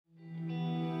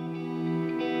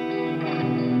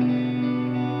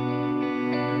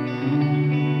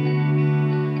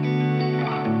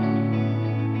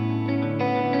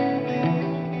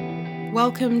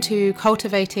Welcome to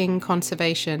Cultivating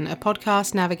Conservation, a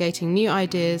podcast navigating new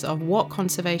ideas of what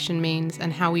conservation means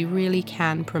and how we really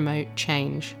can promote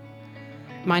change.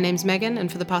 My name's Megan,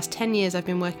 and for the past 10 years I've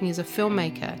been working as a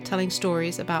filmmaker, telling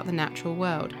stories about the natural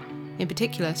world, in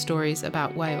particular stories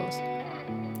about whales.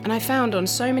 And I found on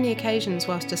so many occasions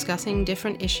whilst discussing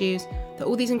different issues that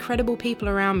all these incredible people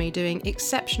around me doing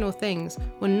exceptional things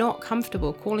were not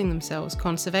comfortable calling themselves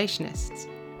conservationists.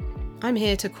 I'm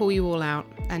here to call you all out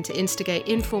and to instigate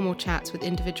informal chats with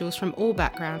individuals from all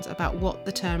backgrounds about what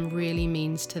the term really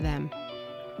means to them.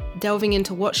 Delving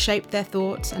into what shaped their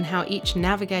thoughts and how each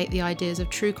navigate the ideas of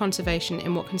true conservation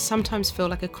in what can sometimes feel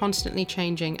like a constantly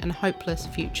changing and hopeless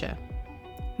future.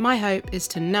 My hope is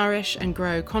to nourish and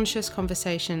grow conscious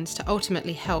conversations to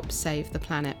ultimately help save the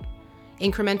planet.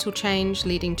 Incremental change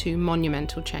leading to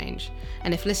monumental change.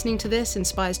 And if listening to this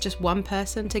inspires just one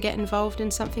person to get involved in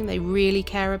something they really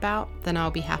care about, then I'll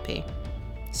be happy.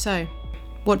 So,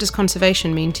 what does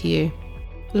conservation mean to you?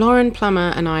 Lauren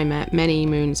Plummer and I met many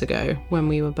moons ago when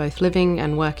we were both living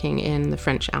and working in the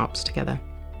French Alps together.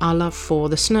 Our love for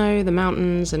the snow, the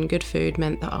mountains and good food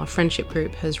meant that our friendship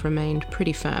group has remained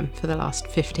pretty firm for the last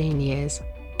 15 years.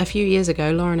 A few years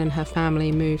ago, Lauren and her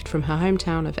family moved from her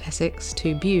hometown of Essex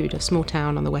to Bude, a small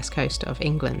town on the west coast of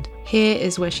England. Here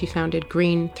is where she founded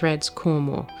Green Threads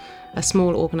Cornwall, a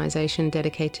small organisation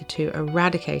dedicated to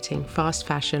eradicating fast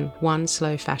fashion, one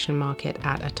slow fashion market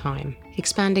at a time.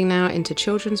 Expanding now into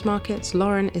children's markets,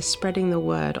 Lauren is spreading the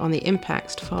word on the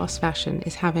impacts fast fashion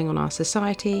is having on our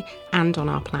society and on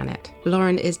our planet.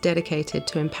 Lauren is dedicated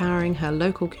to empowering her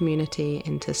local community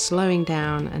into slowing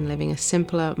down and living a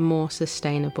simpler, more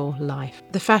sustainable life.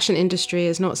 The fashion industry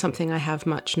is not something I have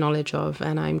much knowledge of,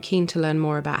 and I'm keen to learn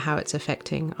more about how it's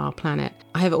affecting our planet.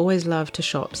 I have always loved to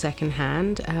shop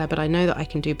secondhand, but I know that I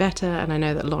can do better, and I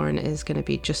know that Lauren is going to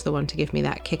be just the one to give me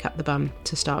that kick up the bum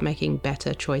to start making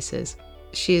better choices.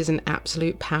 She is an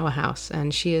absolute powerhouse,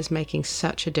 and she is making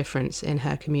such a difference in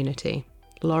her community.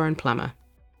 Lauren Plummer.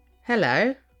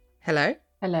 Hello. Hello.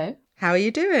 Hello. How are you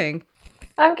doing?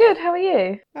 I'm good. How are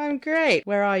you? I'm great.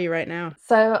 Where are you right now?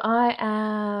 So I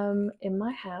am in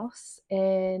my house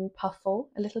in Puffle,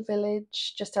 a little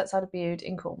village just outside of Bude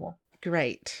in Cornwall.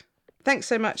 Great. Thanks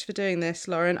so much for doing this,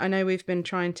 Lauren. I know we've been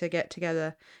trying to get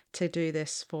together to do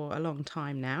this for a long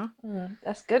time now.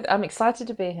 That's good. I'm excited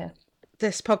to be here.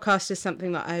 This podcast is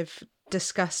something that I've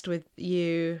discussed with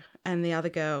you and the other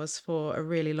girls for a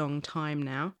really long time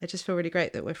now. I just feel really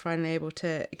great that we're finally able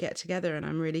to get together, and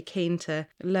I'm really keen to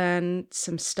learn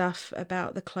some stuff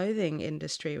about the clothing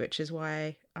industry, which is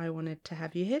why I wanted to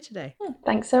have you here today.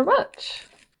 Thanks so much.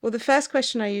 Well, the first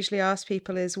question I usually ask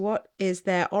people is, what is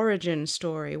their origin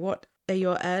story? What are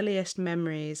your earliest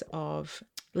memories of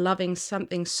loving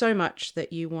something so much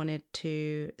that you wanted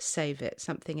to save it,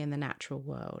 something in the natural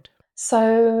world?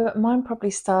 So mine probably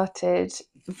started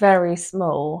very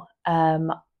small.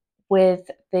 With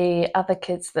the other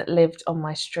kids that lived on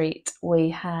my street,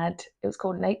 it was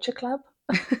called Nature Club.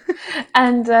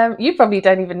 And you probably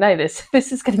don't even know this.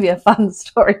 This is going to be a fun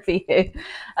story for you.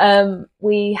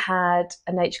 We had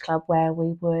a nature club where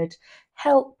we would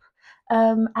help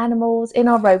animals in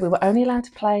our road. We were only allowed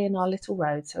to play in our little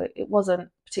road, so it wasn't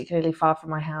particularly far from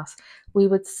my house. We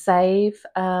would save,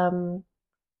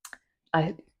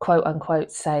 I quote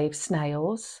unquote, save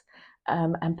snails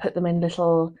and put them in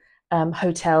little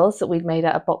hotels that we'd made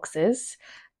out of boxes.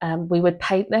 We would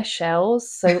paint their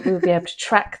shells so that we would be able to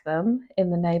track them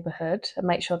in the neighbourhood and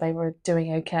make sure they were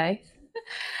doing okay.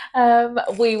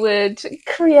 We would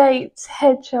create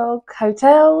hedgehog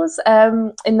hotels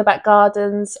in the back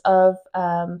gardens of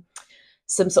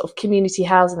some sort of community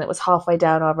housing that was halfway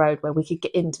down our road where we could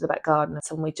get into the back garden.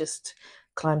 And we just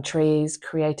climbed trees,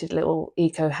 created little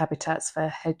eco habitats for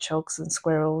hedgehogs and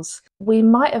squirrels. We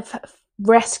might have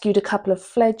rescued a couple of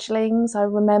fledglings. I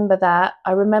remember that.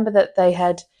 I remember that they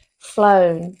had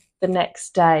flown the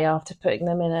next day after putting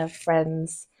them in a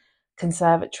friend's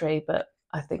conservatory, but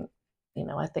I think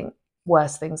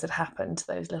worse things had happened to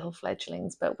those little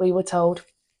fledglings. But we were told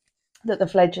that the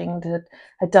fledglings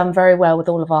had done very well with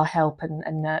all of our help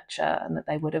and nurture, and that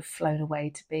they would have flown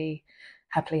away to be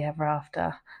happily ever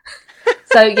after.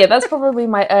 So yeah, that's probably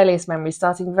my earliest memory,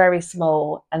 starting very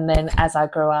small. And then as I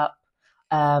grew up,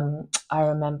 I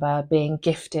remember being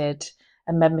gifted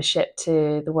a membership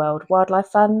to the World Wildlife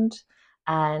Fund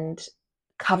and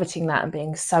coveting that and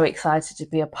being so excited to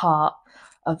be a part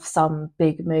of some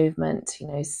big movement,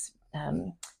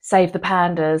 Save the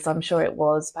Pandas, I'm sure it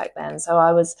was back then. So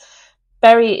I was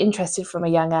very interested from a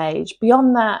young age.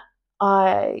 Beyond that,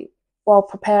 while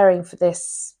preparing for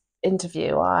this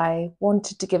interview, I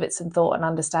wanted to give it some thought and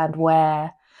understand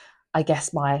where I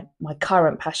guess my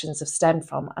current passions have stemmed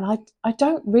from. And I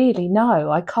don't really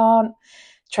know. I can't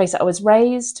trace it. I was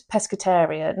raised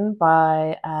pescatarian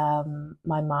by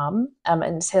my mum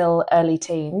until early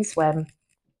teens, when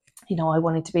I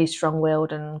wanted to be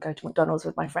strong-willed and go to McDonald's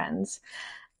with my friends.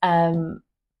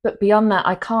 But beyond that,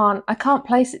 I can't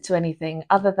place it to anything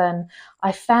other than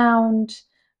I found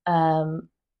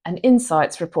an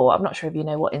insights report. I'm not sure if you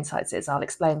know what insights is. I'll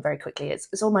explain very quickly.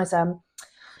 It's almost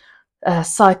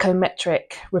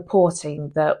psychometric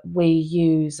reporting that we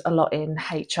use a lot in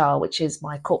HR, which is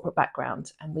my corporate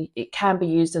background, and it can be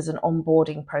used as an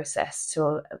onboarding process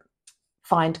to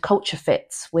find culture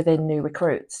fits within new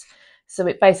recruits. So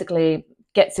it basically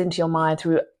gets into your mind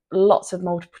through lots of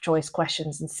multiple choice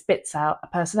questions and spits out a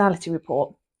personality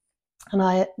report. And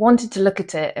I wanted to look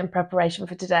at it in preparation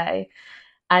for today.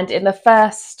 And in the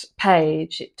first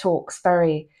page, it talks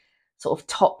very sort of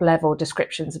top level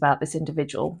descriptions about this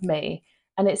individual, me.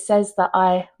 And it says that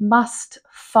I must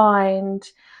find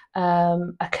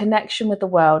a connection with the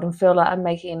world and feel like I'm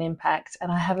making an impact. And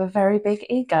I have a very big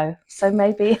ego. So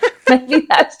maybe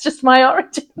that's just my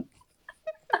origin.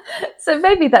 So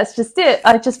maybe that's just it.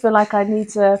 I just feel like I need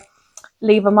to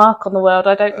leave a mark on the world.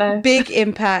 I don't know. Big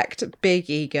impact, big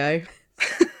ego.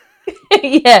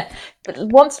 Yeah, but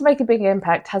wants to make a big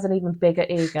impact, has an even bigger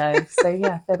ego. So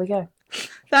yeah, there we go.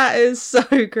 That is so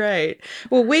great.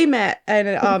 Well, we met in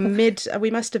our we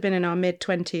must have been in our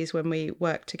mid-20s when we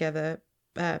worked together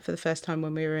for the first time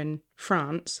when we were in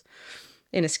France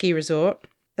in a ski resort.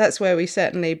 That's where we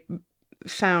certainly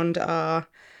found our,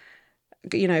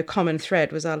 common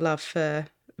thread was our love for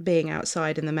being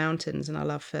outside in the mountains and our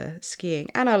love for skiing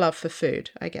and our love for food,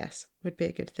 I guess, would be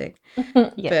a good thing.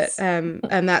 Yes. But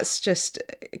and that's just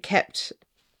kept,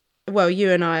 well, you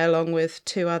and I, along with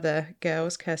two other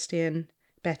girls, Kirsty and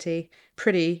Betty,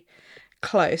 pretty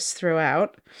close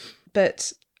throughout.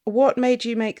 But what made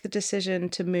you make the decision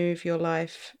to move your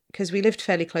life? Because we lived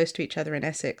fairly close to each other in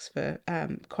Essex for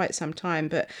quite some time.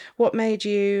 But what made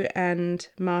you and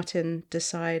Martin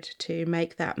decide to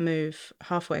make that move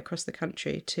halfway across the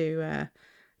country to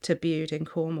Bude in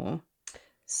Cornwall?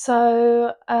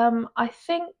 So I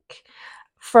think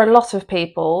for a lot of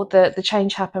people, the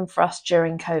change happened for us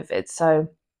during COVID. So,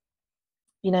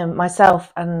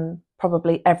 myself and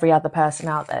probably every other person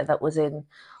out there that was in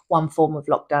one form of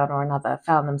lockdown or another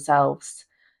found themselves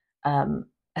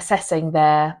assessing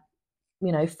their,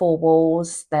 four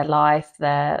walls, their life,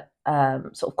 their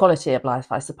sort of quality of life,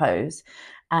 I suppose.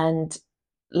 And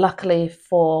luckily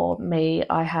for me,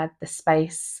 I had the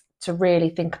space to really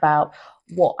think about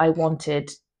what I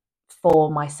wanted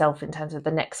for myself in terms of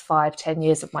the next 5-10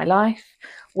 years of my life,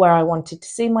 where I wanted to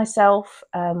see myself.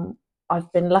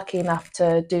 I've been lucky enough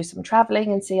to do some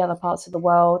traveling and see other parts of the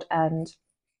world, and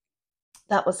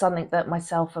that was something that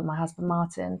myself and my husband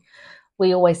Martin,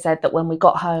 we always said that when we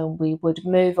got home we would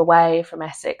move away from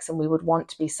Essex and we would want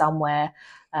to be somewhere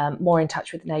more in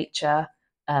touch with nature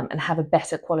and have a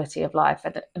better quality of life.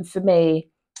 And for me,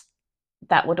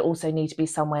 that would also need to be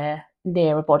somewhere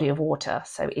near a body of water,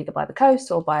 so either by the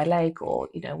coast or by a lake or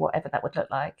whatever that would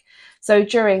look like. So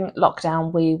during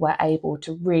lockdown we were able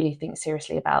to really think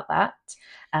seriously about that,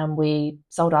 and we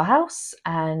sold our house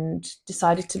and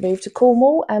decided to move to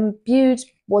Cornwall. And Bude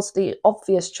was the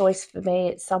obvious choice for me.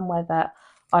 It's somewhere that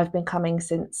I've been coming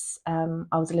since I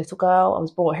was a little girl. I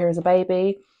was brought here as a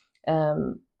baby.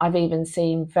 I've even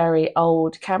seen very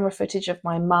old camera footage of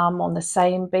my mum on the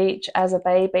same beach as a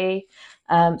baby.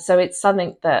 So it's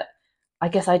something that I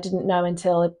guess I didn't know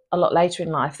until a lot later in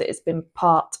life, that it's been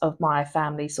part of my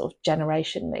family sort of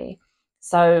generationally.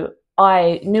 So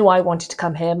I knew I wanted to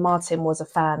come here. Martin was a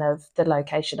fan of the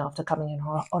location after coming in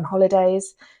on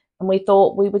holidays, and we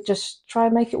thought we would just try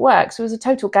and make it work. So it was a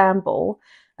total gamble.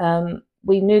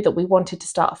 We knew that we wanted to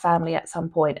start a family at some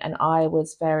point, and I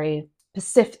was very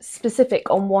specific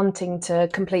on wanting to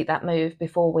complete that move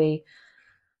before we,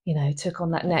 took on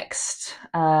that next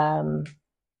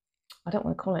I don't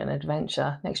want to call it an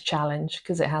adventure, next challenge,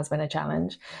 because it has been a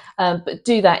challenge, but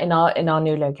do that in our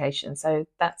new location. So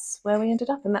that's where we ended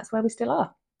up, and that's where we still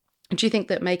are. Do you think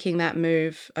that making that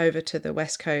move over to the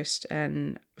West Coast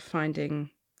and finding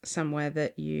somewhere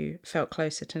that you felt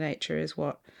closer to nature is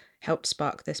what helped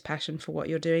spark this passion for what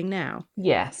you're doing now?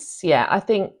 Yes, yeah, I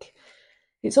think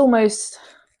it's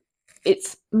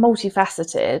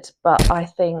multifaceted, but I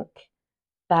think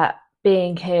that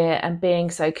being here and being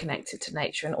so connected to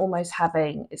nature and almost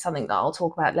having, it's something that I'll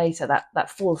talk about later, that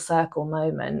full circle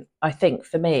moment, I think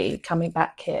for me coming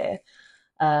back here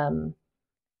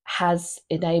has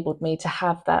enabled me to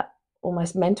have that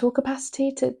almost mental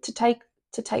capacity to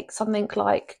take something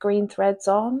like Green Threads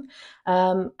on,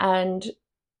 and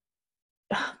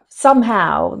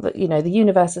somehow, that the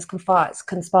universe has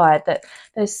conspired that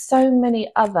there's so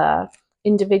many other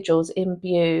individuals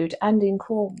imbued and in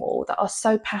Cornwall that are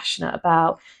so passionate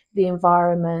about the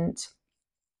environment,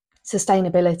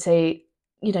 sustainability.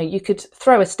 You could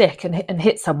throw a stick and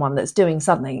hit someone that's doing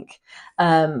something,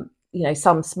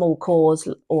 some small cause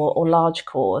or large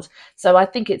cause. So I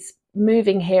think it's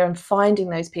moving here and finding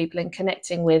those people and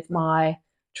connecting with my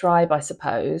tribe, I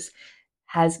suppose,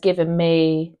 has given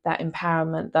me that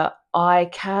empowerment that I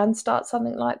can start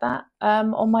something like that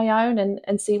on my own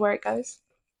and see where it goes.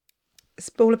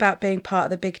 It's all about being part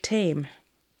of the big team.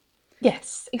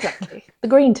 Yes, exactly. The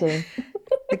green team.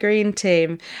 The green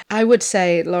team. I would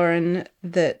say, Lauren,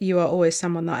 that you are always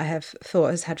someone that I have thought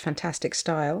has had fantastic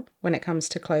style when it comes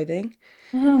to clothing.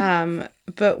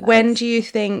 But when do you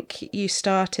think you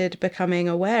started becoming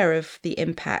aware of the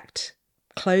impact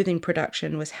clothing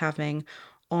production was having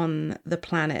on the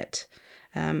planet,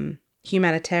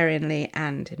 humanitarianly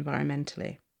and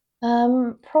environmentally?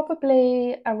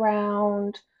 Probably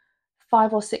around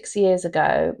 5 or 6 years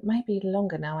ago, maybe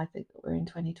longer now. I think we're in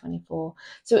 2024.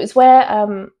 So it's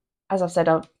where, as I've said,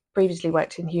 I've previously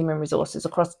worked in human resources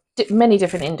across many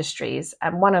different industries.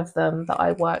 And one of them that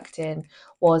I worked in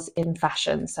was in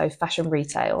fashion, so fashion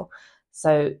retail.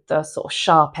 So the sort of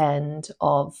sharp end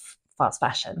of fast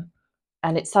fashion.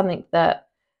 And it's something that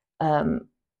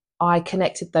I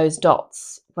connected those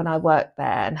dots when I worked there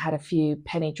and had a few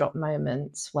penny drop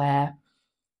moments where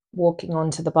walking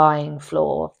onto the buying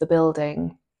floor of the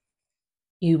building,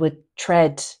 you would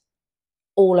tread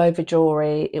all over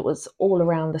jewelry. It was all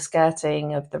around the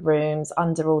skirting of the rooms,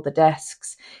 under all the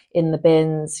desks, in the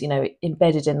bins,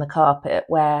 embedded in the carpet,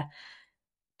 where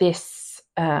this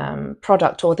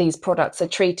product or these products are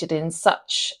treated in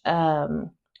such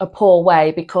a poor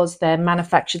way because they're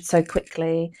manufactured so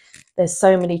quickly. There's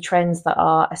so many trends that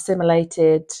are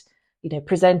assimilated,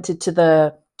 presented to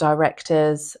the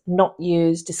directors, not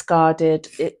used, discarded.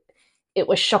 It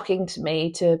was shocking to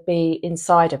me to be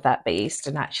inside of that beast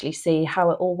and actually see how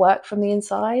it all worked from the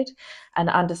inside, and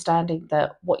understanding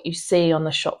that what you see on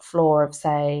the shop floor of,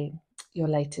 say, your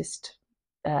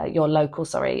local,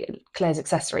 Claire's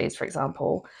Accessories, for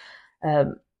example,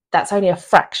 that's only a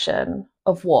fraction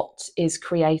of what is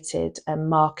created and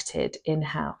marketed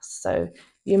in-house. So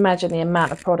you imagine the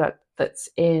amount of product that's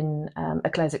in a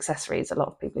Claire's Accessories. A lot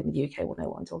of people in the UK will know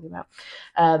what I'm talking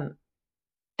about.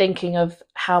 Thinking of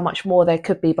how much more there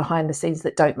could be behind the scenes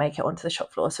that don't make it onto the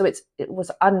shop floor. So it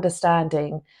was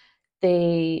understanding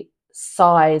the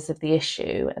size of the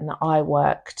issue, and that I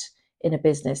worked in a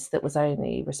business that was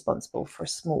only responsible for a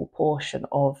small portion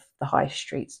of the high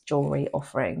street's jewellery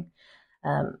offering.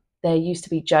 There used to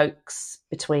be jokes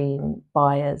between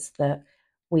buyers that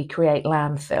we create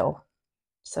landfill.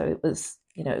 So it was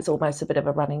almost a bit of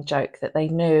a running joke that they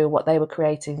knew what they were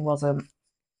creating wasn't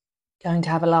going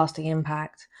to have a lasting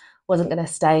impact, wasn't going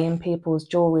to stay in people's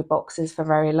jewellery boxes for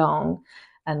very long,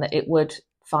 and that it would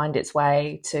find its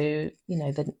way to,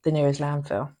 the nearest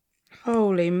landfill.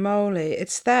 Holy moly.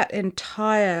 It's that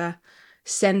entire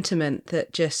sentiment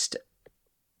that just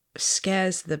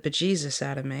scares the bejesus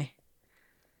out of me.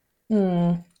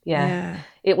 Yeah. Yeah.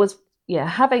 It was,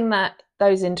 having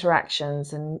those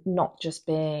interactions and not just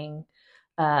being,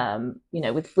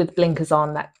 with blinkers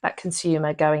on, that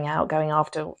consumer going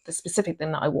after the specific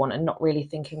thing that I want and not really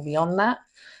thinking beyond that.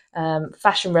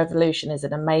 Fashion Revolution is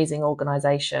an amazing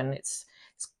organisation. It's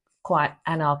quite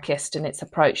anarchist in its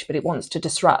approach, but it wants to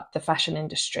disrupt the fashion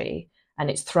industry and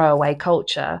its throwaway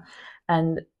culture.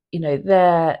 And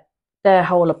their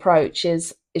whole approach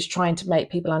is trying to make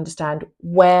people understand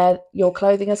where your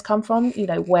clothing has come from.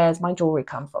 Where's my jewelry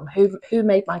come from? Who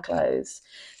made my clothes?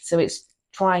 So it's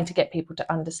trying to get people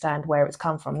to understand where it's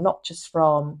come from, not just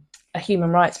from a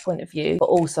human rights point of view, but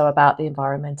also about the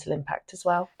environmental impact as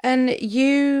well. And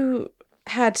you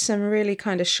had some really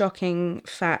kind of shocking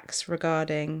facts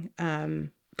regarding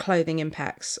clothing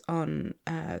impacts on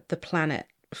the planet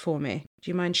for me.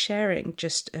 Do you mind sharing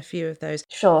just a few of those?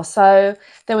 Sure. So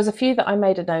there was a few that I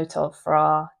made a note of for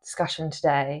our discussion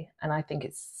today, and I think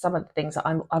it's some of the things that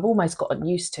I've almost gotten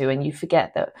used to, and you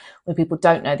forget that when people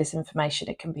don't know this information,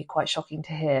 it can be quite shocking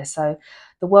to hear. So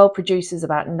the world produces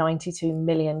about 92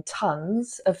 million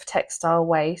tonnes of textile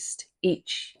waste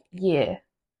each year.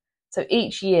 So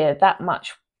each year, that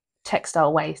much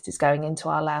textile waste is going into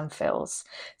our landfills.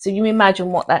 So you imagine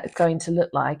what that's going to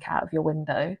look like out of your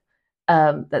window.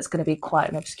 That's going to be quite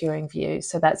an obscuring view.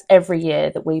 So that's every year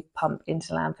that we pump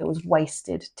into landfills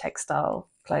wasted textile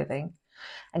clothing.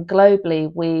 And globally,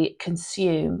 we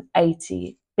consume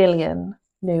 80 billion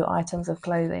new items of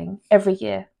clothing every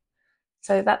year.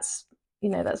 So that's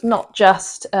that's not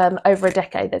just over a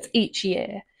decade, that's each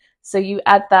year. So you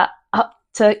add that up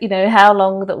to, how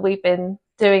long that we've been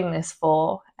doing this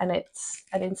for, and it's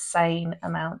an insane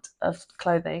amount of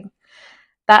clothing.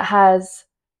 That has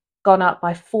gone up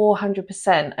by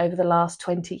 400% over the last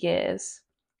 20 years.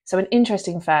 So an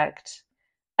interesting fact,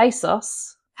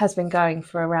 ASOS has been going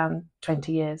for around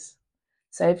 20 years.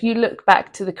 So if you look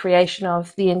back to the creation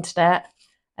of the internet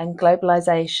and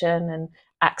globalization and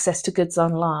access to goods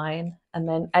online, and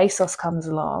then ASOS comes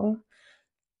along,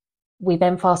 we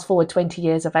then fast forward 20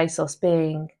 years of ASOS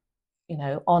being,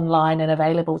 online and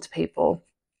available to people.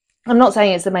 I'm not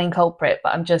saying it's the main culprit,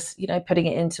 but I'm just, putting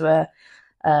it into a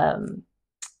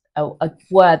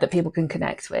word that people can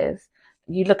connect with.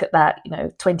 You look at that,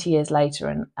 20 years later,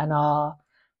 and our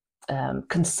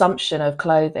consumption of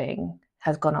clothing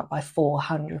has gone up by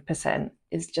 400%.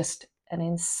 Is just an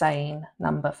insane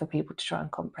number for people to try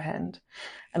and comprehend.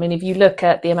 I mean, if you look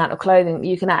at the amount of clothing that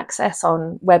you can access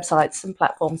on websites and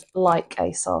platforms like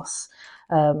ASOS,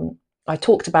 I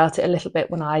talked about it a little bit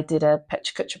when I did a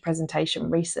Petra Kutcher presentation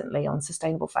recently on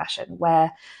sustainable fashion,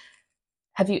 where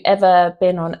have you ever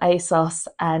been on ASOS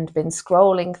and been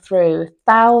scrolling through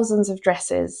thousands of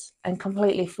dresses and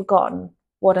completely forgotten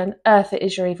what on earth it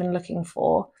is you're even looking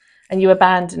for, and you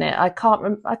abandon it? I can't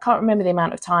remember the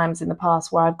amount of times in the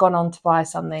past where I've gone on to buy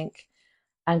something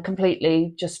and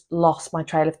completely just lost my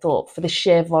trail of thought for the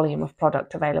sheer volume of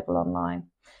product available online.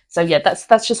 So yeah,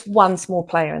 that's just one small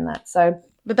player in that.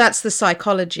 But that's the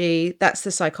psychology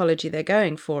they're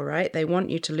going for, right? They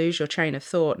want you to lose your train of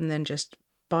thought and then just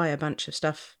buy a bunch of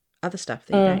other stuff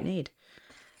that you don't need.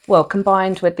 Well,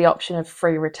 combined with the option of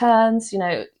free returns,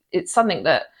 it's something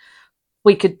that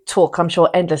we could talk, I'm sure,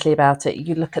 endlessly about it.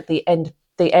 You look at the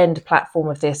end platform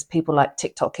of this, people like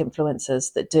TikTok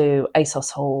influencers that do ASOS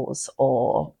hauls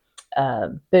or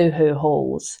Boohoo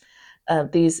hauls,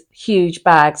 these huge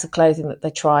bags of clothing that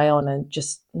they try on and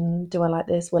just, do I like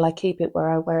this? Will I keep it where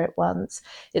I wear it once?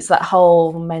 It's that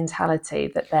whole mentality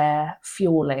that they're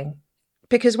fueling.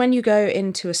 Because when you go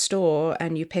into a store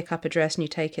and you pick up a dress and you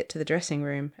take it to the dressing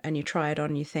room and you try it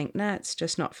on, you think, nah, it's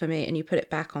just not for me, and you put it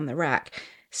back on the rack,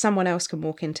 someone else can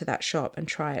walk into that shop and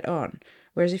try it on.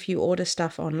 Whereas if you order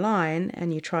stuff online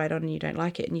and you try it on and you don't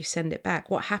like it and you send it back,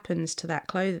 what happens to that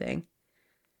clothing?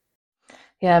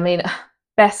 Yeah, I mean,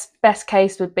 best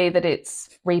case would be that it's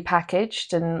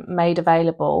repackaged and made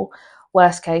available.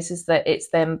 Worst case is that it's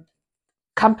them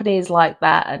companies like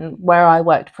that, and where I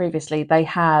worked previously, they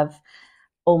have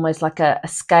almost like a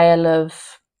scale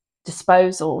of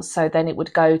disposal. So then it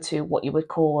would go to what you would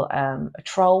call a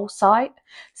troll site.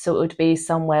 So it would be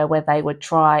somewhere where they would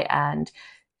try and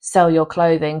sell your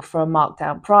clothing for a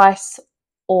markdown price,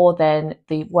 or then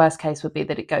the worst case would be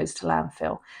that it goes to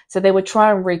landfill. So they would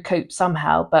try and recoup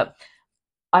somehow, but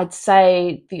I'd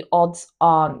say the odds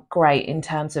aren't great in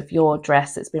terms of your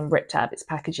dress that's been ripped out of its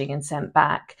packaging and sent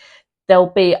back. There'll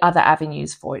be other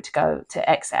avenues for it to go to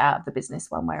exit out of the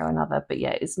business one way or another. But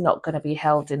yeah, it's not going to be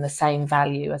held in the same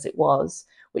value as it was,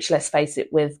 which, let's face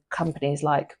it, with companies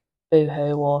like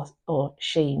Boohoo or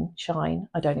Shine,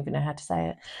 I don't even know how to say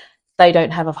it, they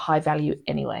don't have a high value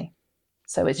anyway.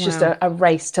 So it's just a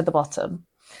race to the bottom.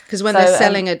 Because when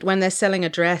they're selling a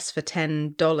dress for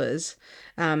 $10,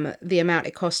 the amount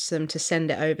it costs them to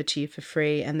send it over to you for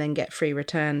free and then get free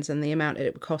returns, and the amount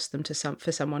it would cost them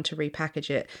for someone to repackage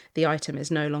it, the item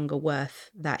is no longer worth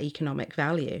that economic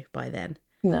value by then.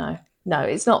 No,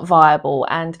 it's not viable.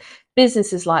 And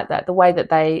businesses like that, the way that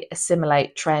they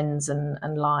assimilate trends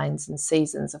and lines and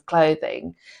seasons of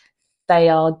clothing, they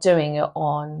are doing it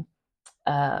on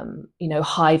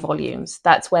high volumes.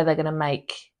 That's where they're going to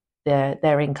make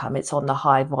their income. It's on the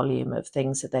high volume of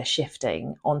things that they're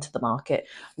shifting onto the market,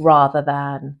 rather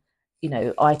than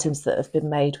items that have been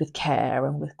made with care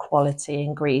and with quality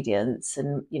ingredients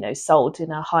and sold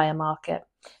in a higher market.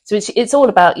 So it's all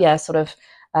about sort of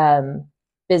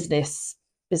business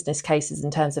cases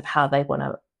in terms of how they want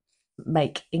to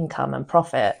make income and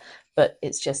profit, but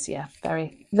it's just the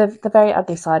very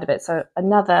ugly side of it. So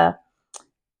another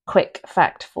quick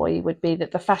fact for you would be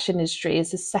that the fashion industry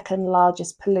is the second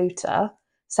largest polluter,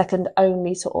 second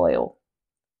only to oil.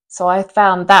 So I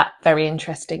found that very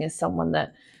interesting as someone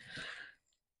that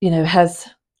has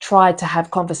tried to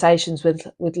have conversations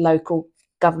with local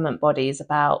government bodies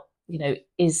about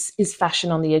is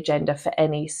fashion on the agenda for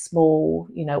any small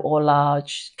or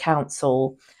large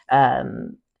council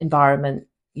environment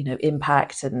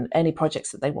impact and any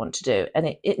projects that they want to do,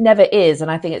 and it never is. And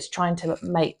I think it's trying to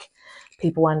make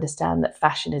people understand that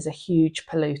fashion is a huge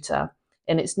polluter,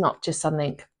 and it's not just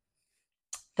something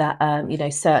that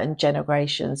certain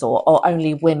generations or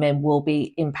only women will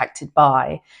be impacted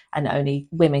by, and only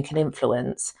women can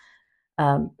influence.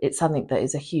 It's something that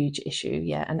is a huge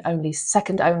issue, and only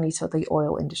second only to the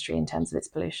oil industry in terms of its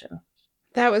pollution.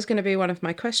 That was going to be one of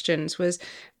my questions. Was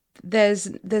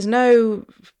there's no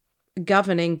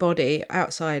governing body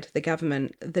outside the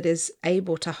government that is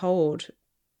able to hold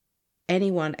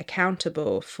anyone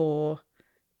accountable for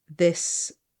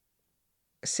these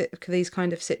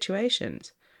kind of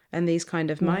situations and these kind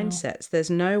of mindsets. There's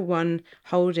no one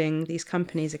holding these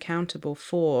companies accountable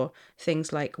for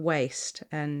things like waste,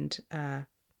 and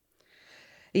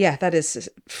that is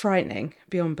frightening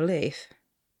beyond belief.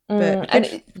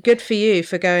 But good for you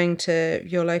for going to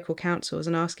your local councils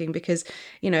and asking, because,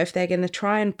 if they're going to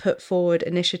try and put forward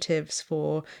initiatives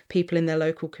for people in their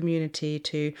local community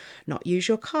to not use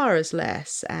your car as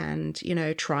less and,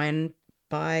 try and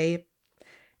buy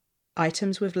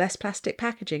items with less plastic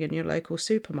packaging in your local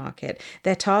supermarket,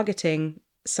 they're targeting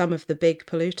some of the big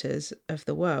polluters of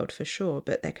the world for sure,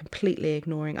 but they're completely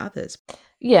ignoring others.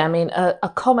 Yeah, I mean,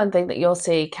 a common thing that you'll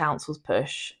see councils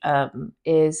push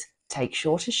is take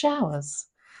shorter showers.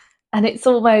 And it's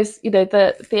almost,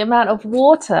 the amount of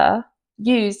water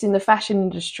used in the fashion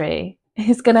industry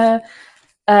is going to,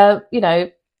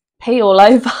 pee all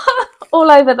over, all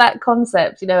over that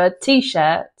concept. A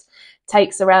T-shirt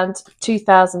takes around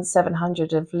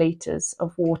 2,700 of litres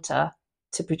of water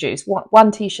to produce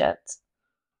one T-shirt.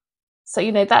 So,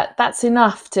 that's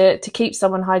enough to keep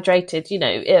someone hydrated,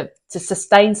 to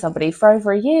sustain somebody for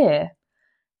over a year.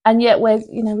 And yet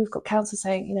we've got council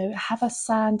saying, have a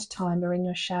sand timer in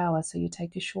your shower so you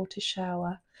take a shorter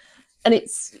shower. And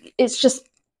it's just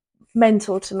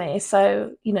mental to me.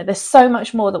 So, there's so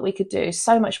much more that we could do,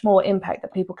 so much more impact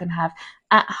that people can have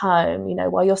at home,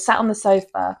 while you're sat on the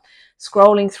sofa,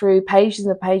 scrolling through pages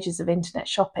and pages of internet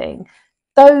shopping.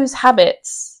 Those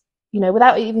habits,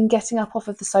 without even getting up off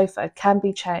of the sofa, can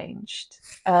be changed.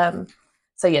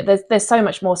 There's so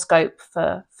much more scope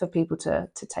for people to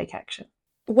take action.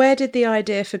 Where did the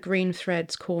idea for Green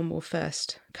Threads Cornwall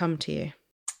first come to you?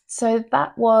 So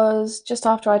that was just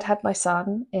after I'd had my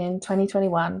son in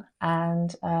 2021.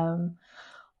 And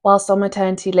whilst on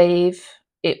maternity leave,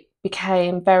 it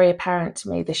became very apparent to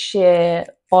me the sheer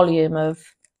volume of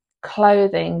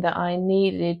clothing that I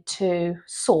needed to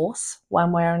source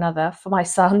one way or another for my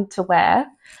son to wear.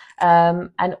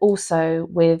 And also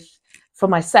for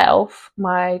myself,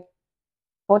 my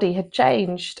body had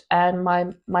changed and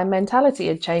my mentality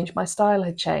had changed, my style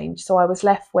had changed. So I was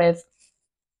left with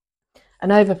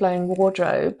an overflowing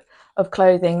wardrobe of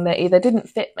clothing that either didn't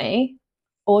fit me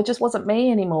or just wasn't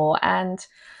me anymore. And,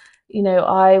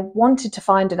 I wanted to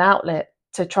find an outlet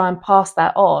to try and pass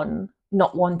that on,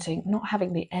 not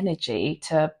having the energy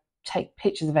to take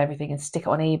pictures of everything and stick it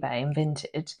on eBay and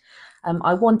Vinted.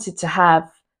 I wanted to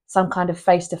have some kind of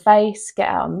face-to-face, get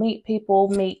out and meet people,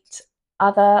 meet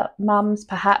other mums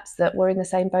perhaps that were in the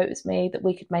same boat as me, that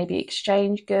we could maybe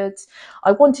exchange goods.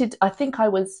 I think I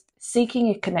was seeking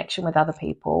a connection with other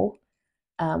people,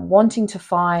 wanting to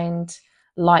find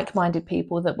like-minded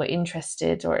people that were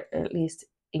interested or at least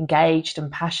engaged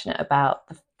and passionate about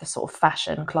the sort of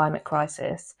fashion climate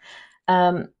crisis.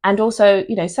 And also,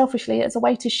 selfishly, as a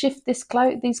way to shift these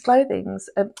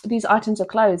items of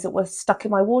clothes that were stuck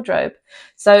in my wardrobe.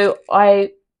 So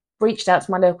I reached out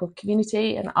to my local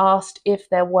community and asked if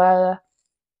there were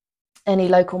any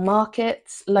local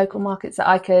markets that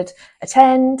I could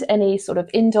attend, any sort of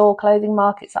indoor clothing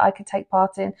markets that I could take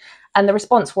part in. And the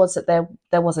response was that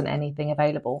there wasn't anything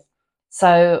available.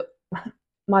 So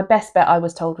my best bet, I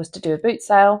was told, was to do a boot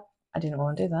sale. I didn't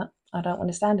want to do that. I don't want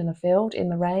to stand in a field in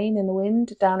the rain, in the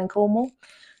wind, down in Cornwall.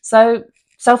 So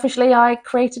selfishly, I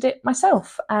created it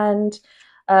myself and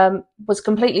was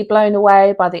completely blown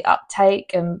away by the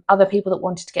uptake and other people that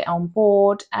wanted to get on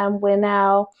board. And we're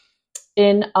now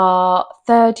in our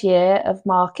third year of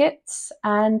markets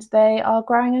and they are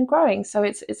growing and growing. So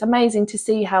it's amazing to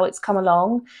see how it's come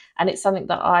along, and it's something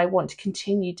that I want to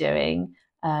continue doing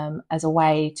as a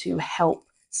way to help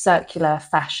circular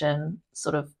fashion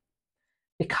sort of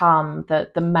become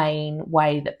the main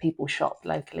way that people shop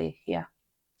locally here.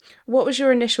 What was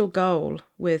your initial goal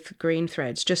with Green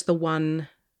Threads? Just the one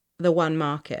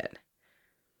market?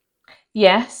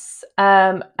 Yes,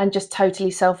 and just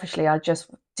totally selfishly, I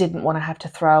just didn't want to have to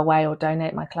throw away or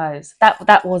donate my clothes.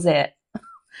 That was it.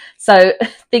 So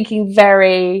thinking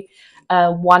very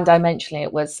one-dimensionally,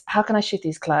 it was, how can I shift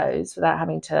these clothes without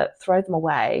having to throw them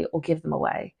away or give them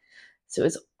away? So it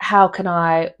was, how can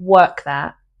I work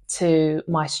that to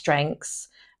my strengths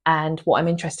and what I'm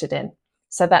interested in?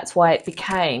 So that's why it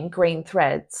became Green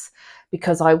Threads,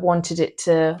 because I wanted it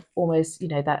to almost,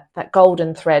 that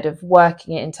golden thread of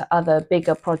working it into other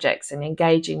bigger projects and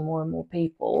engaging more and more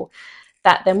people.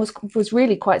 That then was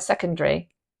really quite secondary,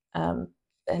 and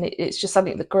it's just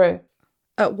something that grew.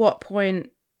 At what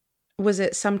point was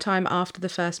it? Sometime after the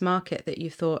first market that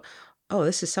you thought, oh,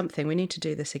 this is something, we need to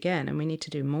do this again and we need to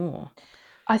do more?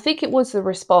 I think it was the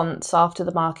response after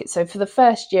the market. So for the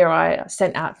first year, I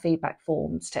sent out feedback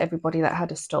forms to everybody that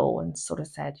had a stall and sort of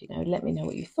said, let me know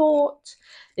what you thought.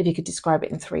 If you could describe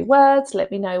it in 3 words,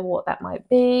 let me know what that might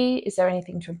be. Is there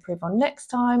anything to improve on next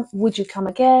time? Would you come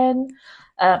again?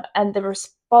 And the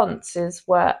responses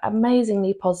were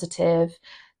amazingly positive.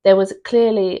 There was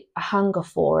clearly a hunger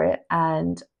for it,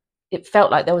 and it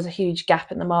felt like there was a huge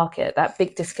gap in the market, that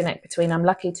big disconnect between, I'm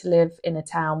lucky to live in a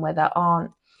town where there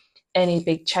aren't any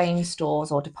big chain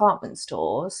stores or department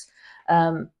stores.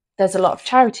 There's a lot of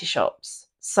charity shops.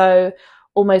 So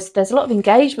almost there's a lot of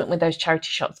engagement with those charity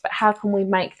shops, but how can we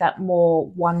make that more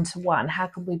one-to-one? How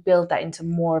can we build that into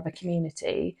more of a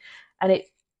community? And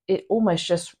it almost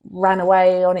just ran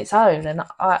away on its own. And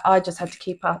I just had to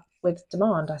keep up with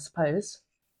demand, I suppose.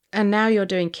 And now you're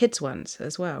doing kids ones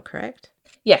as well, correct?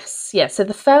 Yes. So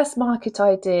the first market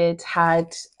I did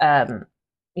had,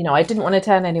 I didn't want to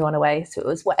turn anyone away. So it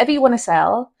was whatever you want to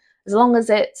sell, as long as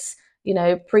it's,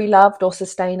 pre-loved or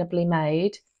sustainably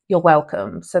made, you're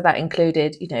welcome. So that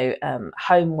included,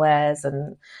 homewares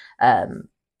and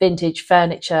vintage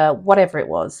furniture, whatever it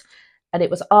was. And it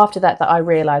was after that I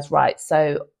realised, right,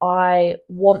 so I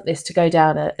want this to go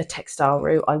down a textile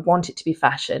route. I want it to be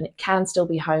fashion. It can still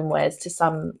be homewares to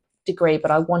some degree,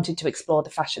 but I wanted to explore the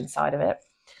fashion side of it.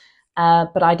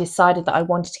 But I decided that I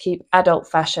wanted to keep adult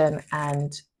fashion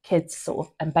and kids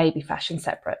and baby fashion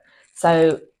separate.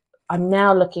 So I'm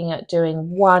now looking at doing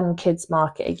 1 kids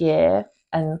market a year.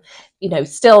 And,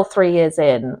 still 3 years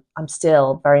in, I'm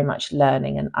still very much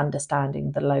learning and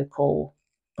understanding the local,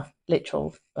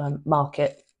 literal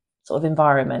market sort of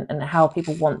environment and how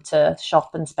people want to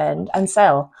shop and spend and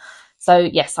sell. So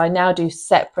yes, I now do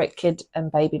separate kid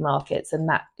and baby markets, and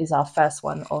that is our first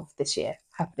one of this year,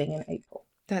 happening in April.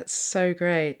 That's so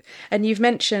great. And you've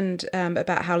mentioned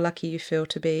about how lucky you feel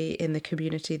to be in the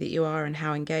community that you are and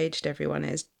how engaged everyone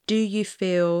is. Do you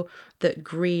feel that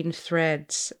Green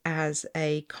Threads as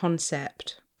a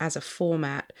concept, as a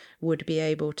format, would be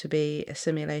able to be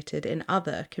assimilated in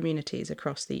other communities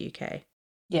across the UK?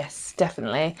 Yes,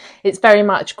 definitely. It's very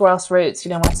much grassroots.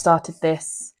 I started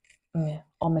this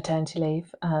on maternity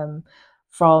leave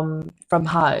from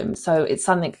home. So it's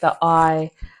something that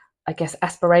I guess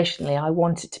aspirationally, I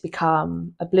want it to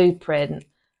become a blueprint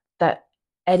that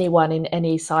anyone in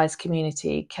any size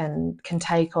community can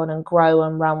take on and grow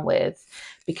and run with.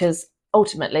 Because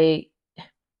ultimately,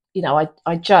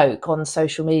 I joke on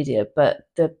social media, but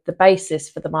the basis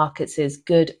for the markets is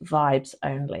good vibes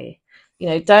only.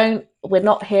 We're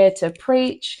not here to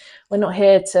preach. We're not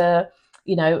here to,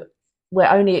 we're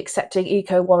only accepting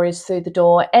eco warriors through the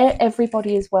door.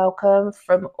 Everybody is welcome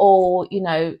from all,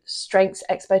 strengths,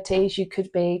 expertise. You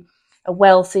could be a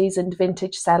well-seasoned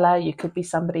vintage seller. You could be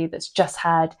somebody that's just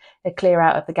had a clear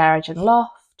out of the garage and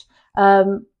loft.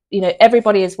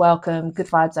 Everybody is welcome. Good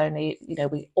vibes only.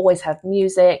 We always have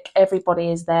music. Everybody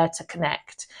is there to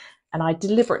connect. And I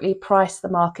deliberately price the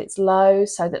markets low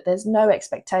so that there's no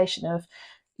expectation of,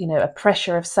 a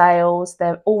pressure of sales.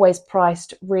 They're always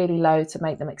priced really low to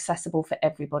make them accessible for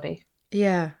everybody.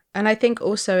 Yeah. And I think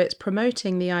also it's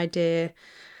promoting the idea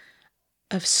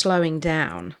of slowing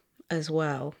down as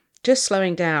well. Just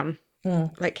slowing down.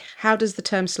 Like, how does the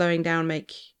term slowing down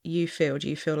make you feel? Do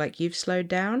you feel like you've slowed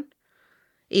down?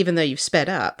 Even though you've sped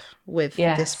up with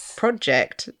this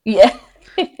project. Yeah.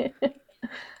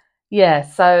 Yeah.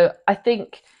 So I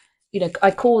think,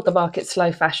 I call the market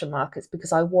slow fashion markets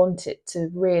because I want it to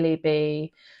really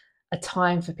be a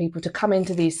time for people to come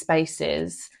into these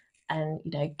spaces and,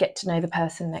 get to know the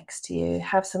person next to you,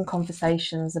 have some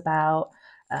conversations about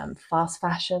fast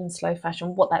fashion, slow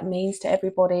fashion, what that means to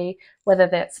everybody, whether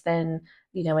that's then,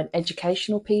 an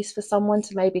educational piece for someone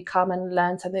to maybe come and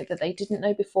learn something that they didn't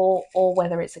know before, or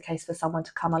whether it's a case for someone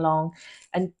to come along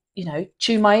and,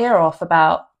 chew my ear off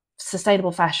about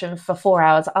sustainable fashion for 4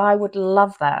 hours. I would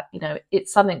love that.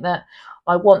 It's something that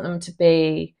I want them to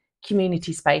be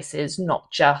community spaces,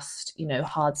 not just,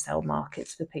 hard sell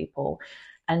markets for people.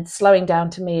 And slowing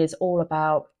down to me is all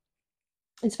about,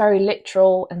 it's very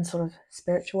literal and sort of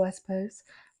spiritual, I suppose,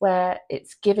 where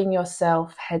it's giving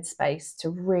yourself headspace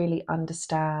to really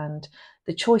understand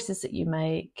the choices that you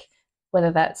make,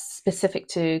 whether that's specific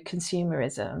to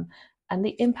consumerism and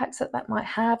the impacts that might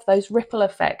have, those ripple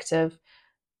effect of,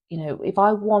 if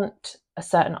I want a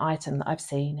certain item that I've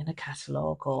seen in a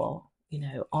catalogue or,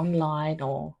 online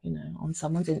or, on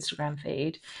someone's Instagram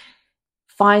feed,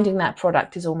 finding that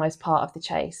product is almost part of the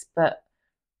chase. But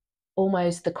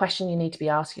almost the question you need to be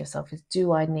asking yourself is,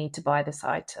 do I need to buy this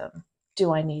item?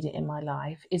 Do I need it in my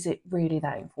life? Is it really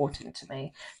that important to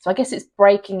me? So I guess it's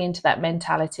breaking into that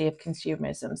mentality of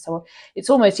consumerism. So it's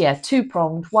almost,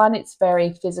 two-pronged. One, it's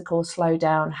very physical, slow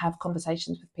down, have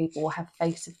conversations with people, have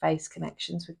face-to-face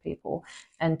connections with people.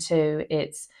 And two,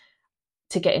 it's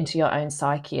to get into your own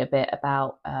psyche a bit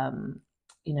about,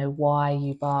 why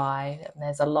you buy. And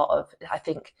there's a lot of, I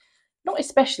think, not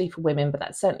especially for women, but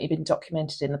that's certainly been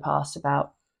documented in the past,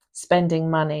 about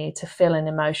spending money to fill an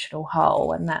emotional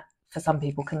hole. And that for some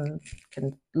people can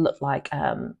look like,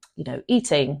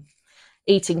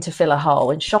 eating to fill a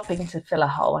hole and shopping to fill a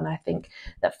hole. And I think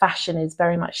that fashion is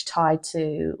very much tied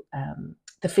to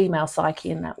the female psyche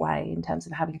in that way, in terms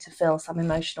of having to fill some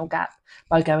emotional gap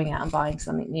by going out and buying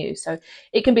something new. So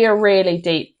it can be a really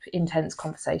deep, intense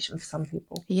conversation for some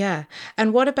people. Yeah.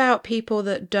 And what about people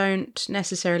that don't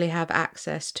necessarily have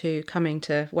access to coming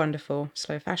to wonderful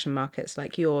slow fashion markets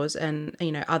like yours and,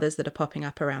 others that are popping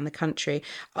up around the country?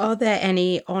 Are there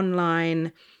any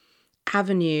online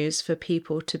avenues for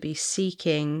people to be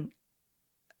seeking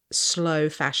slow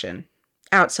fashion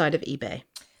outside of eBay?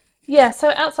 Yeah, so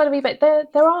outside of eBay,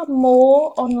 there are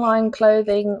more online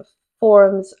clothing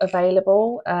forums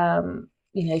available.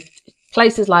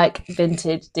 Places like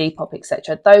Vinted, Depop,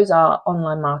 etc. Those are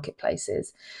online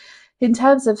marketplaces. In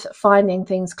terms of finding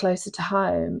things closer to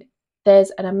home,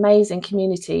 there's an amazing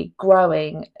community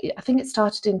growing. I think it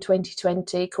started in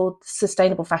 2020, called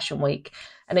Sustainable Fashion Week,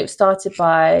 and it was started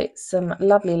by some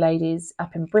lovely ladies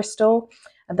up in Bristol,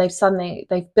 and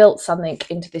they've built something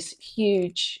into this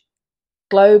huge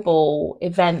global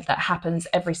event that happens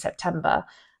every September,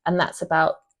 and that's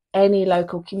about any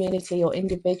local community or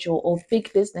individual or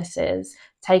big businesses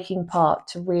taking part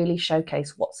to really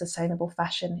showcase what sustainable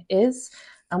fashion is,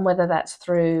 and whether that's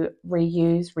through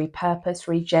reuse, repurpose,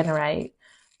 regenerate,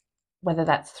 whether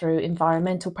that's through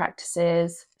environmental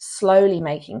practices, slowly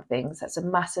making things. That's a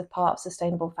massive part of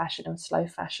sustainable fashion and slow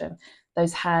fashion.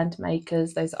 Those hand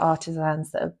makers, those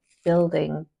artisans that are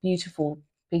building beautiful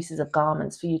pieces of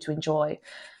garments for you to enjoy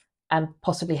and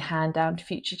possibly hand down to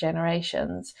future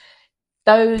generations.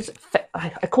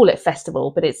 I call it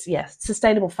festival, but it's,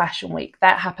 Sustainable Fashion Week.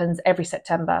 That happens every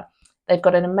September. They've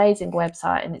got an amazing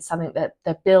website, and it's something that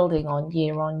they're building on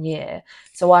year.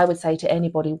 So I would say to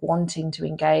anybody wanting to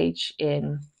engage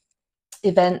in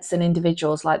events and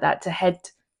individuals like that, to head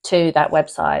to that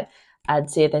website and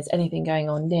see if there's anything going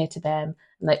on near to them.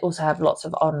 And they also have lots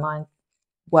of online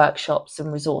workshops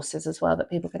and resources as well that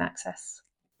people can access.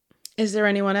 Is there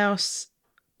anyone else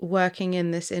working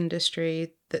in this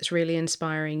industry that's really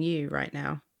inspiring you right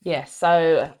now? Yes,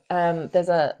 so there's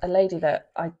a lady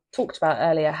that I talked about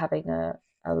earlier, having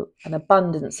an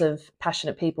abundance of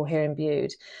passionate people here in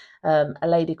Bude, a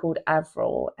lady called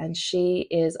Avril, and she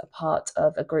is a part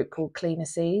of a group called Cleaner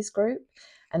Seas Group,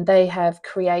 and they have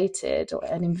created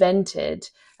and invented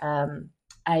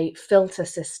a filter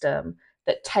system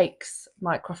that takes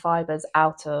microfibers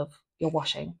out of your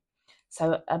washing.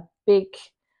 So a big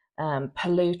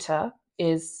polluter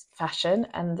is fashion,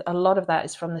 and a lot of that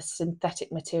is from the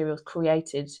synthetic materials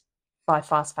created by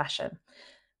fast fashion.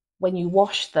 When you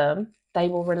wash them, they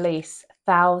will release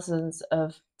thousands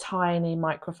of tiny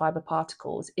microfiber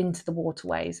particles into the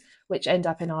waterways, which end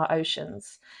up in our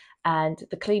oceans. And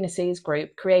the Cleaner Seas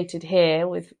Group, created here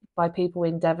by people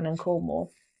in Devon and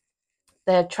Cornwall,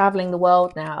 they're traveling the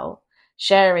world now,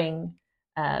 sharing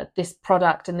this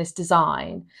product and this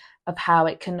design of how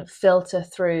it can filter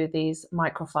through these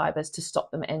microfibers to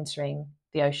stop them entering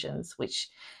the oceans, which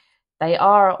they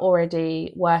are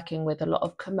already working with a lot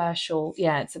of commercial,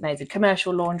 it's amazing,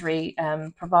 commercial laundry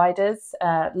providers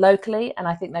locally, and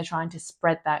I think they're trying to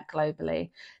spread that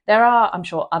globally. There are, I'm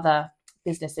sure, other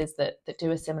businesses that do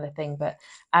a similar thing, but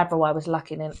Avril I was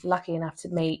lucky enough to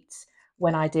meet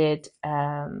when I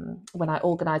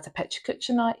organised a Pecha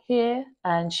Kucha night here,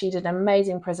 and she did an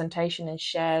amazing presentation and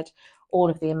shared all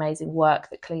of the amazing work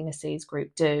that Cleaner Seas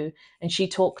Group do. And she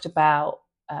talked about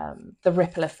the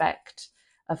ripple effect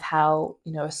of how,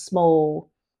 a small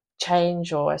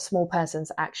change or a small person's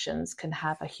actions can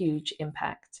have a huge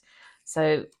impact.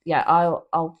 So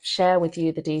I'll share with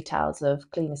you the details of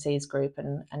Cleaner Seas Group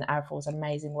and Avril's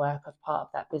amazing work as part of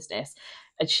that business.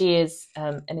 And she is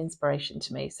an inspiration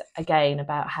to me. So again,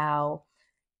 about how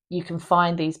you can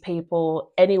find these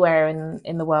people anywhere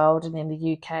in the world and in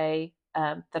the UK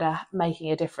that are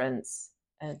making a difference.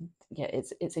 And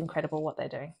it's incredible what they're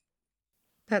doing.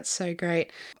 That's so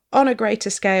great. On a greater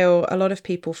scale, a lot of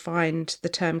people find the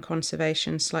term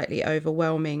conservation slightly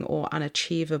overwhelming or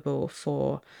unachievable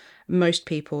for most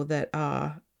people that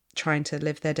are trying to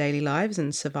live their daily lives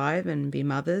and survive and be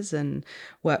mothers and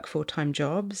work full-time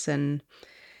jobs and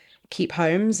keep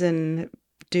homes and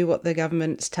do what the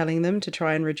government's telling them to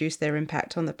try and reduce their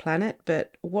impact on the planet.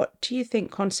 But what do you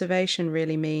think conservation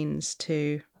really means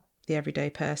to the everyday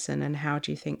person, and how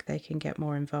do you think they can get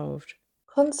more involved?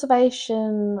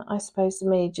 Conservation, I suppose, to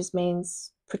me just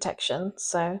means protection.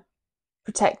 So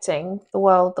protecting the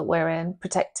world that we're in,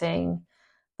 protecting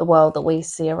the world that we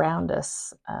see around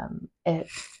us.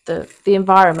 The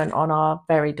environment on our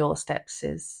very doorsteps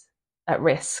is at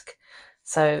risk.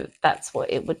 So that's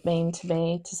what it would mean to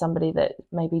me, to somebody that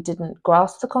maybe didn't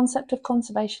grasp the concept of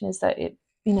conservation, is that it,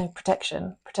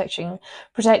 protecting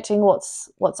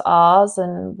what's ours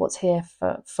and what's here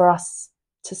for us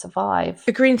to survive.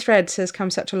 The Green Threads has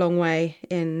come such a long way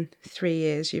in 3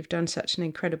 years. You've done such an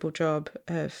incredible job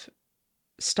of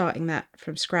starting that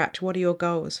from scratch. What are your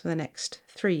goals for the next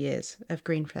 3 years of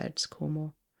Green Threads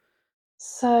Cornwall?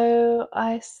 So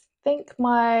I think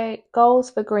my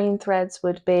goals for Green Threads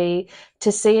would be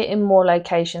to see it in more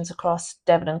locations across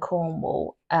Devon and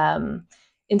Cornwall.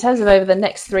 In terms of over the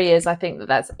next 3 years, I think that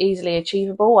that's easily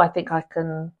achievable. I think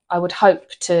I would hope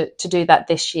to do that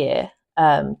this year,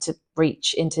 to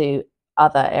reach into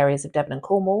other areas of Devon and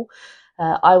Cornwall.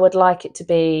 I would like it to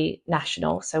be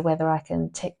national, so whether I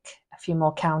can tick a few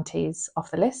more counties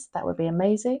off the list, that would be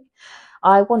amazing.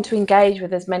 I want to engage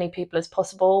with as many people as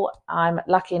possible. I'm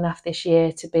lucky enough this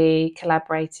year to be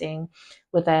collaborating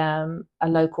with a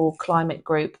local climate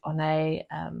group on a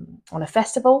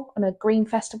festival, on a green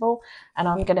festival, and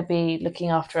I'm going to be looking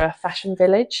after a fashion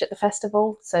village at the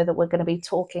festival, so that we're going to be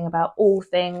talking about all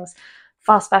things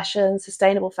fast fashion,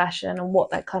 sustainable fashion, and what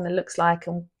that kind of looks like,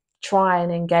 and try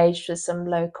and engage with some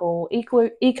local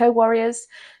eco warriors.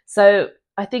 So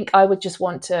I think I would just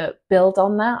want to build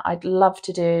on that. I'd love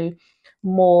to do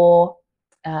more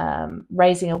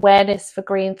raising awareness for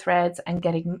Green Threads and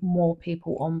getting more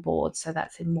people on board. So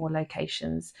that's in more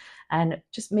locations, and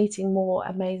just meeting more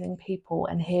amazing people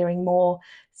and hearing more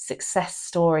success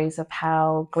stories of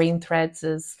how Green Threads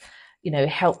has,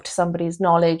 helped somebody's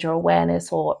knowledge or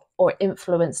awareness, or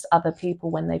influenced other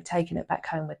people when they've taken it back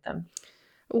home with them.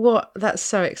 That's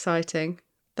so exciting.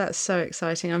 That's so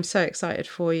exciting. I'm so excited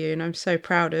for you, and I'm so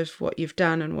proud of what you've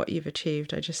done and what you've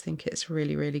achieved. I just think it's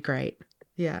really, really great.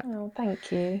 Yeah. Oh,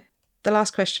 thank you. The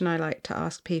last question I like to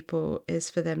ask people is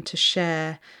for them to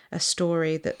share a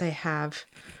story that they have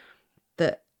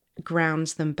that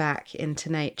grounds them back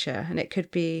into nature. And it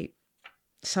could be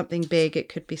something big, it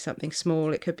could be something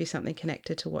small, it could be something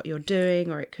connected to what you're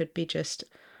doing, or it could be just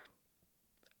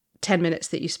 10 minutes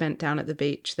that you spent down at the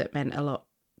beach that meant a lot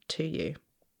to you.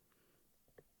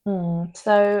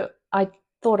 So I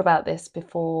thought about this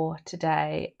before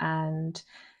today, and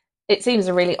it seems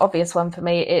a really obvious one for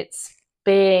me. It's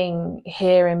being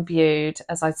here in Bude.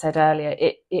 As I said earlier,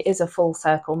 it is a full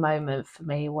circle moment for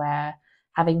me, where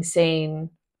having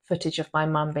seen footage of my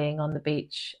mum being on the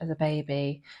beach as a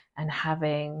baby, and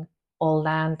having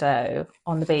Orlando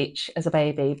on the beach as a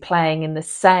baby, playing in the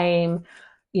same,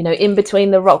 in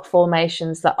between the rock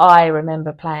formations that I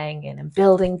remember playing in, and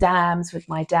building dams with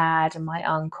my dad and my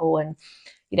uncle, and,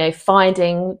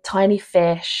 finding tiny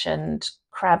fish and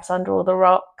crabs under all the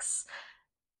rocks.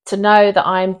 To know that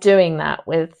I'm doing that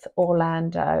with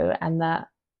Orlando, and that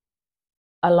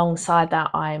alongside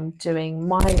that I'm doing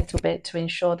my little bit to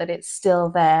ensure that it's still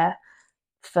there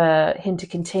for him to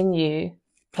continue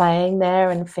playing there,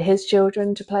 and for his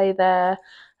children to play there.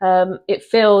 It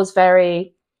feels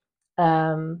very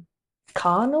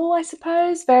carnal, I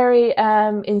suppose, very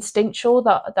instinctual,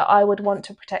 that I would want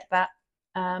to protect that,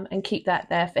 and keep that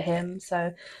there for him.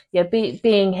 So yeah,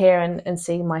 being here and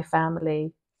seeing my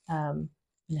family,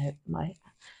 my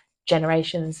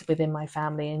generations within my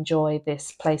family enjoy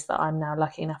this place that I'm now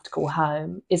lucky enough to call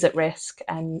home, is at risk,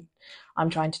 and I'm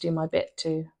trying to do my bit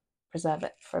to preserve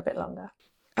it for a bit longer.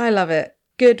 I love it.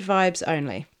 Good vibes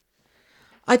only.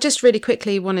 I just really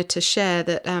quickly wanted to share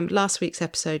that last week's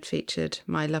episode featured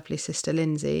my lovely sister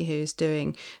Lindsay, who's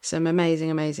doing some amazing,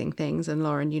 amazing things. And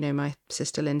Lauren, you know my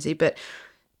sister Lindsay, but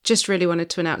just really wanted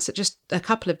to announce that just a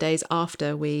couple of days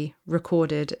after we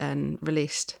recorded and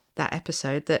released that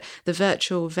episode, that the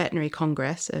Virtual Veterinary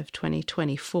Congress of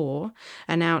 2024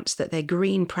 announced that their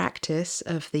Green Practice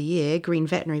of the Year, Green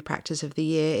Veterinary Practice of the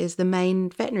Year, is the main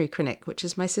veterinary clinic, which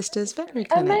is my sister's veterinary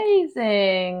clinic.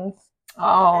 Amazing.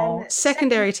 Oh,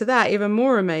 Secondary to that, even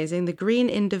more amazing, the Green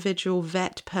Individual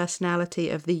Vet Personality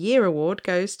of the Year award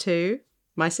goes to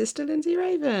my sister Lindsay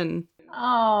Raven.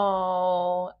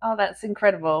 Oh, that's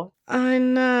incredible. I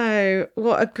know.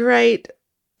 What a great...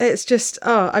 It's just,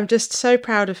 I'm just so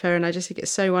proud of her, and I just think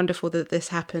it's so wonderful that this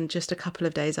happened just a couple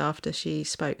of days after she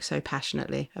spoke so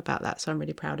passionately about that, so I'm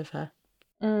really proud of her.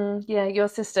 Yeah, your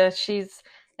sister, she's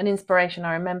an inspiration.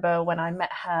 I remember when I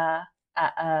met her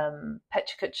at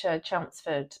Petra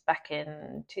Chelmsford back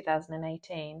in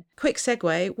 2018. Quick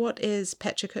segue, what is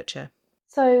Pecha Kucha?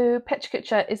 So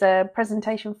Pecha is a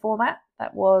presentation format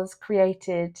that was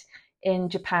created in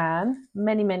Japan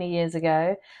many, many years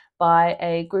ago by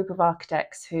a group of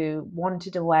architects who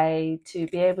wanted a way to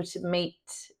be able to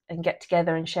meet and get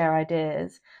together and share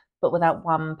ideas, but without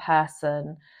one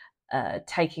person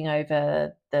taking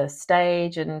over the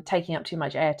stage and taking up too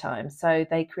much airtime. So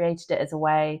they created it as a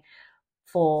way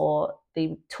for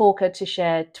the talker to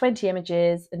share 20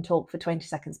 images and talk for 20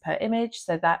 seconds per image.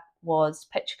 So that was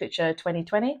Pecha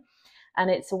 2020.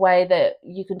 And it's a way that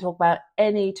you can talk about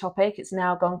any topic. It's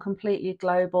now gone completely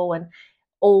global, and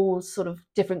all sort of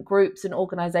different groups and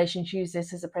organizations use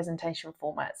this as a presentation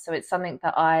format. So it's something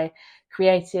that I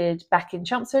created back in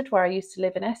Chelmsford, where I used to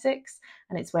live in Essex,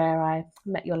 and it's where I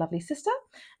met your lovely sister.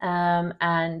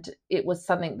 And it was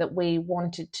something that we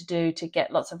wanted to do to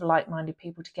get lots of like-minded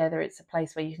people together. It's a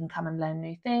place where you can come and learn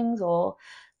new things, or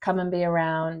come and be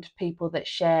around people that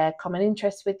share common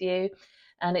interests with you.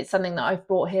 And it's something that I've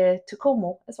brought here to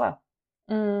Cornwall as well.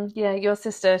 Yeah, your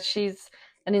sister, she's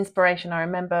an inspiration. I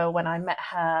remember when I met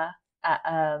her at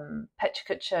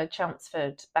Petra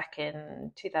Chelmsford back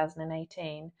in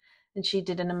 2018, and she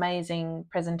did an amazing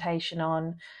presentation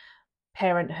on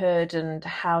parenthood and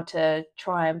how to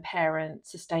try and parent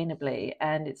sustainably.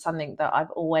 And it's something that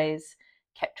I've always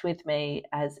kept with me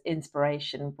as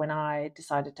inspiration when I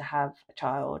decided to have a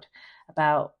child,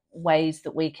 about ways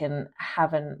that we can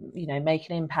have make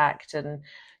an impact and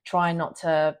try not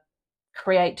to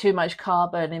create too much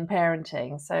carbon in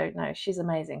parenting. So no, she's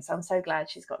amazing. So I'm so glad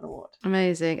she's got an award.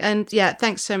 Amazing. And yeah,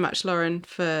 thanks so much, Lauren,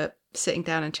 for sitting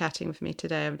down and chatting with me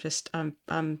today.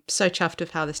 I'm so chuffed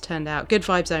of how this turned out. Good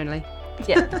vibes only.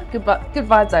 Yeah, good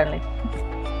vibes only.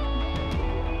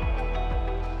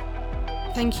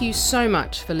 Thank you so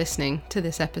much for listening to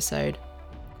this episode.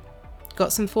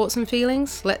 Got some thoughts and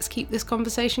feelings? Let's keep this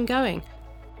conversation going.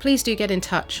 Please do get in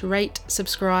touch, rate,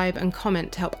 subscribe, and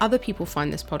comment to help other people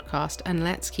find this podcast, and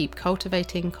let's keep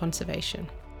cultivating conservation.